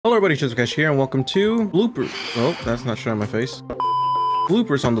Hello everybody, Chespi here, and welcome to bloopers. Oh, that's not showing my face.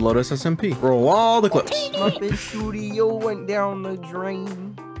 Bloopers on the Lotus SMP. Roll all the clips. Muppet Studio went down the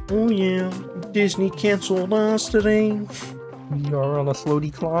drain. Oh yeah, Disney canceled us today. We are on a slow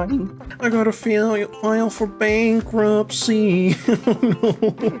decline. I gotta file for bankruptcy.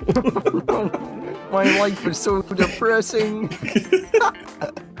 My life is so depressing.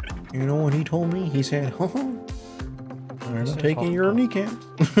 You know what he told me? He said, I'm not taking your kneecaps.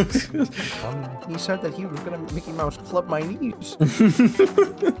 He said that he was gonna Mickey Mouse club my knees.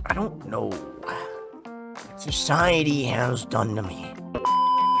 I don't know what society has done to me.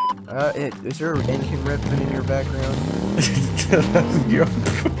 Is there an engine revving in your background? Yup.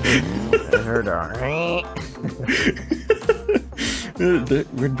 I heard a That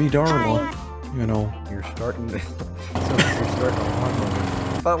would be Darla. You know. You're starting to...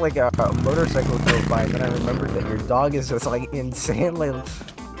 I thought like a motorcycle drove by, and then I remembered that your dog is just like insanely.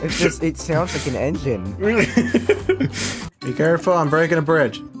 It sounds like an engine. Be careful! I'm breaking a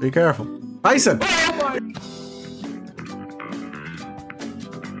bridge. Be careful, Tyson.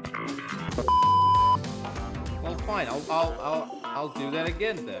 Well, fine. I'll do that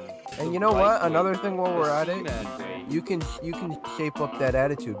again then. And you know what? Another thing while we're at it, you can shape up that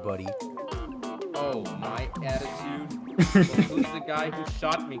attitude, buddy. Oh, my attitude. Well, who's the guy who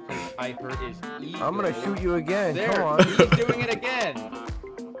shot me because I hurt his ego? I'm gonna shoot you again. There, Come on. he's doing it again.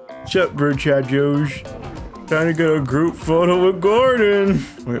 Sup, Chachos? Trying to get a group photo with Gordon.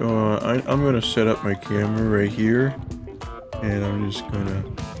 Wait, I'm gonna set up my camera right here, and I'm just gonna.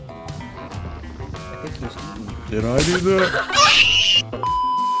 I think he's eating. Did I do that?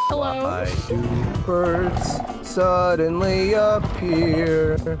 Hello. Why do birds suddenly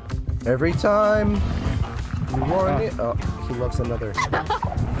appear every time you warn it? Oh, he loves another.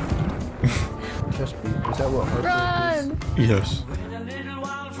 Chespi, is that what heartbreak is? Yes.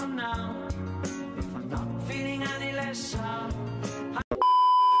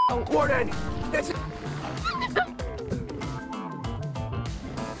 Oh, Gordon! That's it!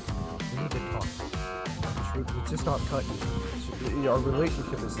 We need to talk. It's just not cutting. Our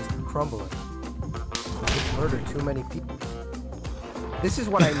relationship is just crumbling. We just murdered too many people. This is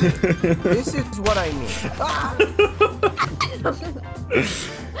what I mean. This is what I mean. Ah!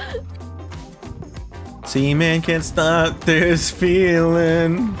 See, man can't stop this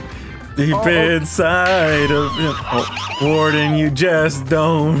feeling deep inside of him. Oh, Warden, you just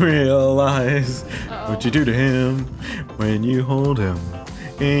don't realize what you do to him when you hold him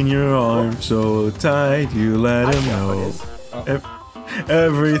in your arms so tight. You let him know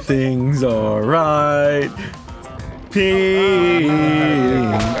everything's alright.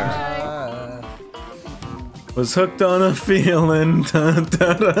 Was hooked on a feeling. Dun,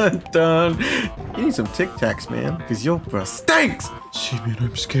 dun, dun, dun. You need some Tic Tacs, man, because your breath stinks. Gee, man,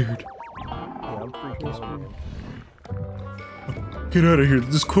 I'm scared. Yeah, I'm freaking scared. Get out of here.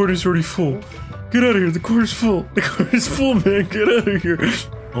 This court is already full. Get out of here. The court is full. The court is full, man. Get out of here.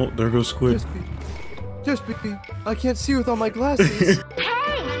 Oh, there goes Squid. Chespi, I can't see without my glasses.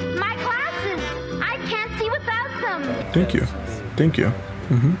 Hey, my glasses! I can't see without them. Thank you. Thank you.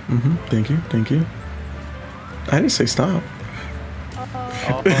 Thank you. Thank you. I didn't say stop.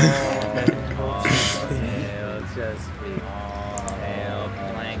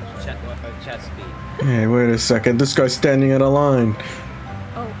 Hey, wait a second. This guy's standing in a line.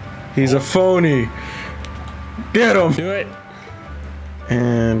 Oh. He's a phony. Get him. Do it.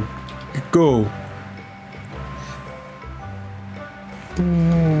 And go.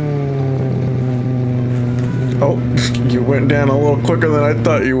 Oh, you went down a little quicker than I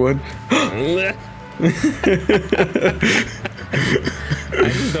thought you would. I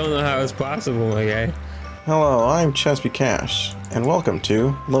just don't know how it's possible, my guy. Hello, I'm Chespi Cash, and welcome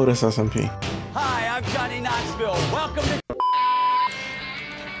to Lotus SMP. Hi, I'm Johnny Knoxville. Welcome to...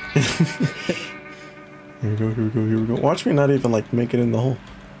 Here we go, here we go, here we go. Watch me not even, like, make it in the hole.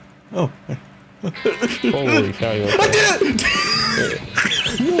 Oh. Holy cow, you okay? I did it!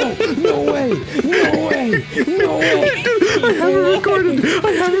 No way! No way! No way! I have it recorded!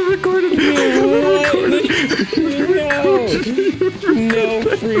 I have it recorded! No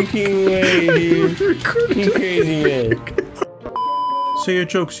freaking way, dude! You crazy man! Say a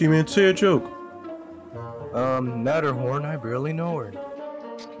joke, C-Man, say a joke. Matterhorn, I barely know her.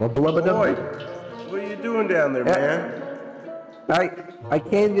 Boy, what are you doing down there, man? I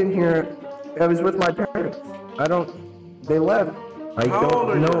came in here. I was with my parents. They left. I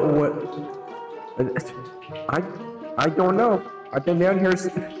don't know what. I don't know. I've been down here.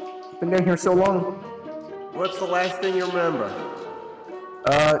 So long. What's the last thing you remember?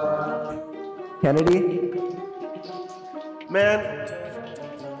 Kennedy. Man,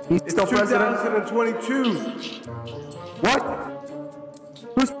 He's It's still president? 2022. What?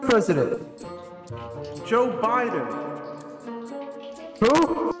 Who's president? Joe Biden.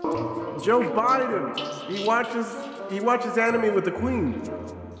 Who? Joe Biden. He watches anime with the Queen.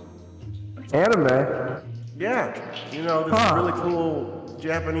 Anime? Yeah. You know, this really cool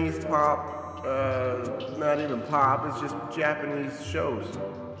Japanese pop. Not even pop. It's just Japanese shows.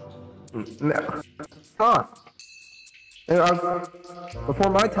 No. Huh.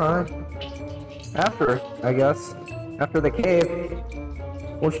 Before my time. After, I guess. After the cave.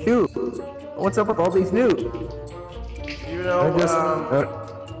 Well, shoot. What's up with all these news? You know,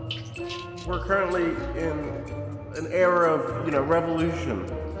 we're currently in an era of, revolution.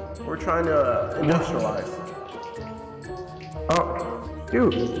 We're trying to industrialize. Oh,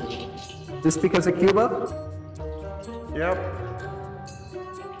 shoot. Just because of Cuba? Yep.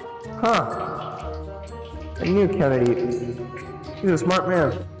 Huh. I knew Kennedy. He's a smart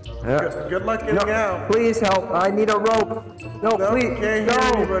man. Yeah. Good luck getting out. Please help. I need a rope. No, Nope, please. can't no.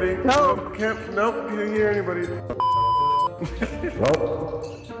 hear anybody. No. Nope, can't hear anybody. Well.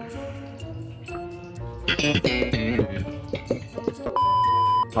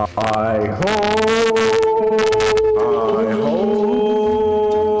 Hi-ho.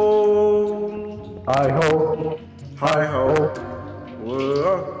 Hi-ho. Hi-ho. Hi-ho.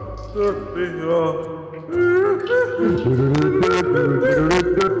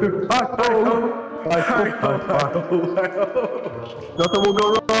 Nothing will go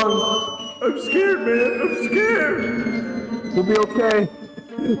wrong. I'm scared, man. I'm scared. You'll be okay.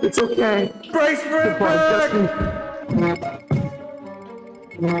 It's okay. Brace for impact.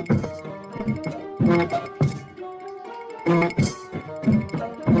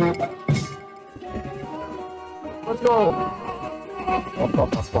 Let's go.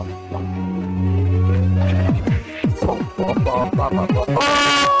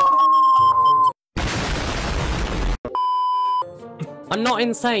 I'm not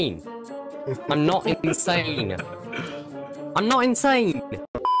insane. I'm not insane. I'm not insane.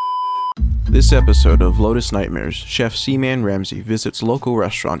 This episode of Lotus Nightmares, Chef Seaman Ramsey visits local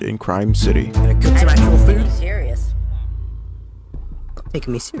restaurant in Crime City. Gonna cook some actual food? Serious?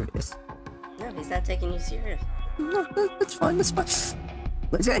 Taking me serious. No, he's not taking you serious. No, that's fine. That's fine.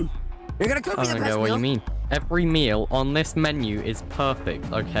 Listen, you're gonna cook I me the don't best know what meal. you mean. Every meal on this menu is perfect,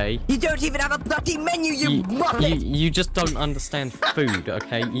 okay? You don't even have a bloody menu, you muppet! You just don't understand food,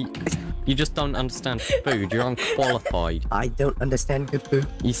 okay? You just don't understand food. You're unqualified. I don't understand good food.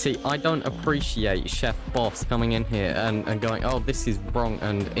 You see, I don't appreciate Chef Boss coming in here and going, oh, this is wrong,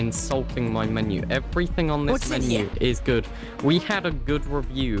 and insulting my menu. Everything on this menu is good. We had a good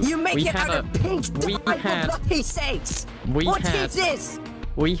review. You make we it had out of pink dye, for bloody sakes! What is this?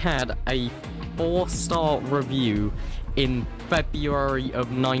 We had a 4-star review in February of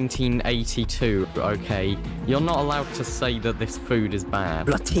 1982, okay? You're not allowed to say that this food is bad.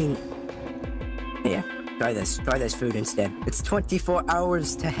 Bloody... Here, try this food instead. It's 24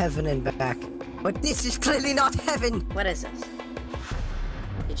 hours to heaven and back. But this is clearly not heaven! What is this?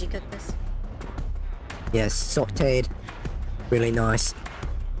 Did you cook this? Yes, sauteed. Really nice.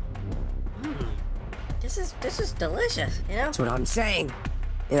 This is delicious, you know? That's what I'm saying.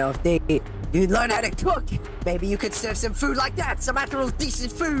 You know, if you learn how to cook, maybe you could serve some food like that, some actual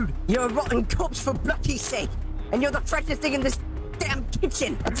decent food. You're a rotten corpse for bloody's sake, and you're the freshest thing in this damn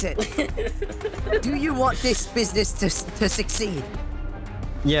kitchen. That's it. Do you want this business to succeed?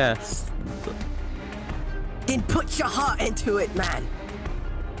 Yes. Then put your heart into it, man.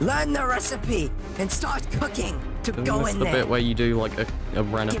 Learn the recipe and start cooking to go in the there. bit where you do like a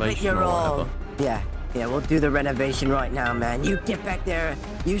renovation Give it your or all. whatever. Yeah, we'll do the renovation right now, man. You get back there,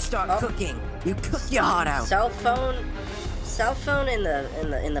 you start cooking. You cook your heart out. Cell phone in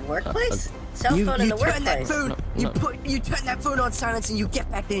the workplace? Cell phone in the turn that workplace. phone, you turn that phone on silence and you get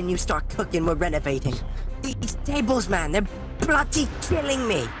back there and you start cooking. We're renovating. These tables, man, they're bloody killing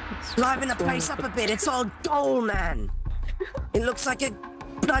me. Liven the place up a bit. It's all gold, man. It looks like a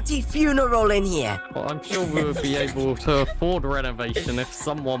bloody funeral in here. Well, I'm sure we would be able to afford renovation if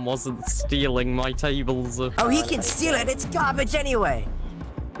someone wasn't stealing my tables. Oh, he can steal it. It's garbage anyway.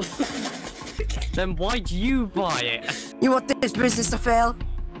 Then why'd you buy it? You want this business to fail?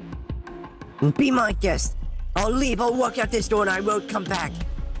 Be my guest. I'll leave. I'll walk out this door and I won't come back.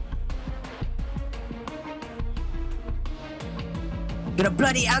 You're gonna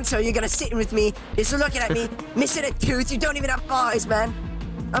bloody answer. You're gonna sit with me. You're looking at me, missing a tooth. You don't even have eyes, man.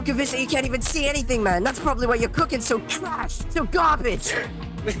 I'm convinced that you can't even see anything, man. That's probably why you're cooking so trash, so garbage.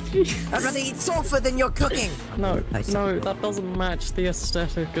 I'd rather eat sulfur than your cooking. No, that doesn't match the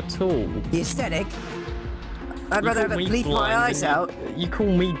aesthetic at all. The aesthetic? I'd rather have it bleed my eyes out. You call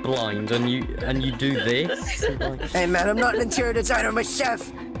me blind and you do this? Hey man, I'm not an interior designer, I'm a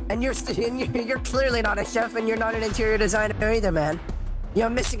chef. And you're clearly not a chef, and you're not an interior designer either, man. You're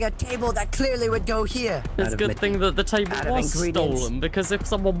missing a table that clearly would go here. It's a good thing that the table was stolen, because if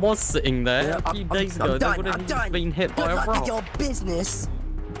someone was sitting there a few days ago, they would have been hit by a rock. Your business.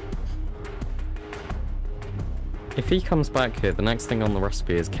 If he comes back here, the next thing on the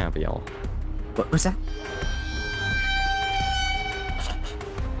recipe is caviar. What was that?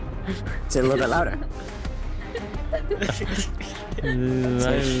 Is it a little bit louder?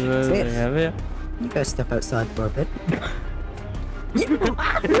 You better step outside for a bit.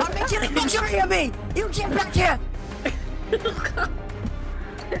 I'm making a picture of me! You get back here!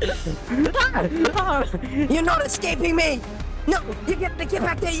 You're not escaping me! No, you got to get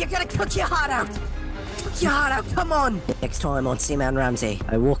back there, you gotta cook your heart out! Cook your heart out, come on! Next time on Seaman Ramsey,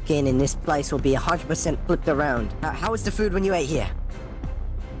 I walk in and this place will be 100% flipped around. How was the food when you ate here?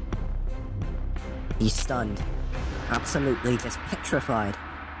 He's stunned. Absolutely just petrified.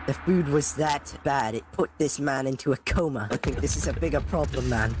 The food was that bad, it put this man into a coma. I think this is a bigger problem,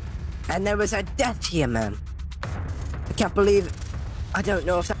 man. And there was a death here, man. I can't believe... I don't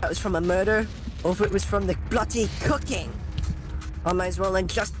know if that was from a murder, or if it was from the bloody cooking. I might as well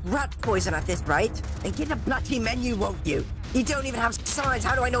ingest rat poison at this rate. And get a bloody menu, won't you? You don't even have signs,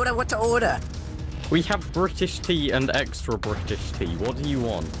 how do I know what to order? We have British tea and extra British tea, what do you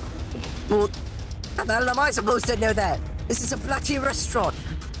want? Well, how the hell am I supposed to know that? This is a bloody restaurant.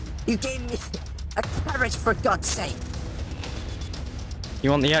 You gave me a carrot, for God's sake. You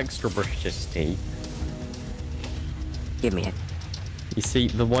want the extra British tea? Give me it. You see,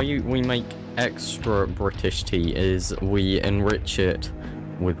 the way we make extra British tea is we enrich it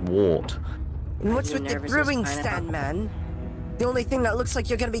with wort. And what's with the brewing stand, man? The only thing that looks like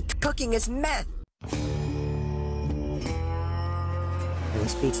you're gonna be cooking is meth. I'm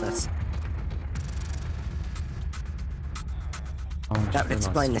speechless. That would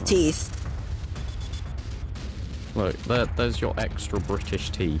explain the teeth. Look, there's your extra British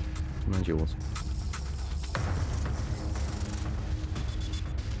tea. And yours.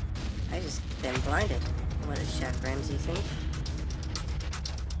 I just been blinded. What does Chef Ramsay think?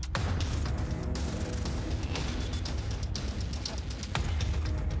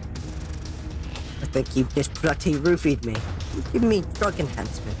 I think you just bloody roofied me. Give me drug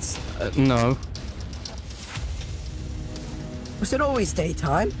enhancements. No. Was it always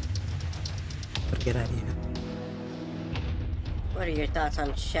daytime? Better get out of here. What are your thoughts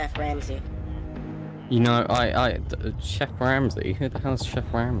on Chef Ramsay? You know, Chef Ramsay? Who the hell's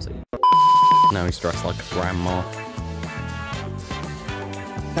Chef Ramsay? Now he's dressed like a grandma.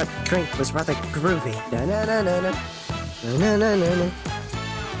 That drink was rather groovy. Da-na-na-na-na. Da-na-na-na-na.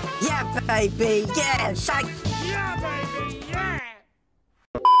 Yeah, baby! Yeah! Shite! Yeah, baby, yeah!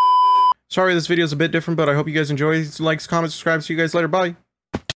 Sorry this video is a bit different, but I hope you guys enjoy. Likes, comments, subscribe. See you guys later. Bye.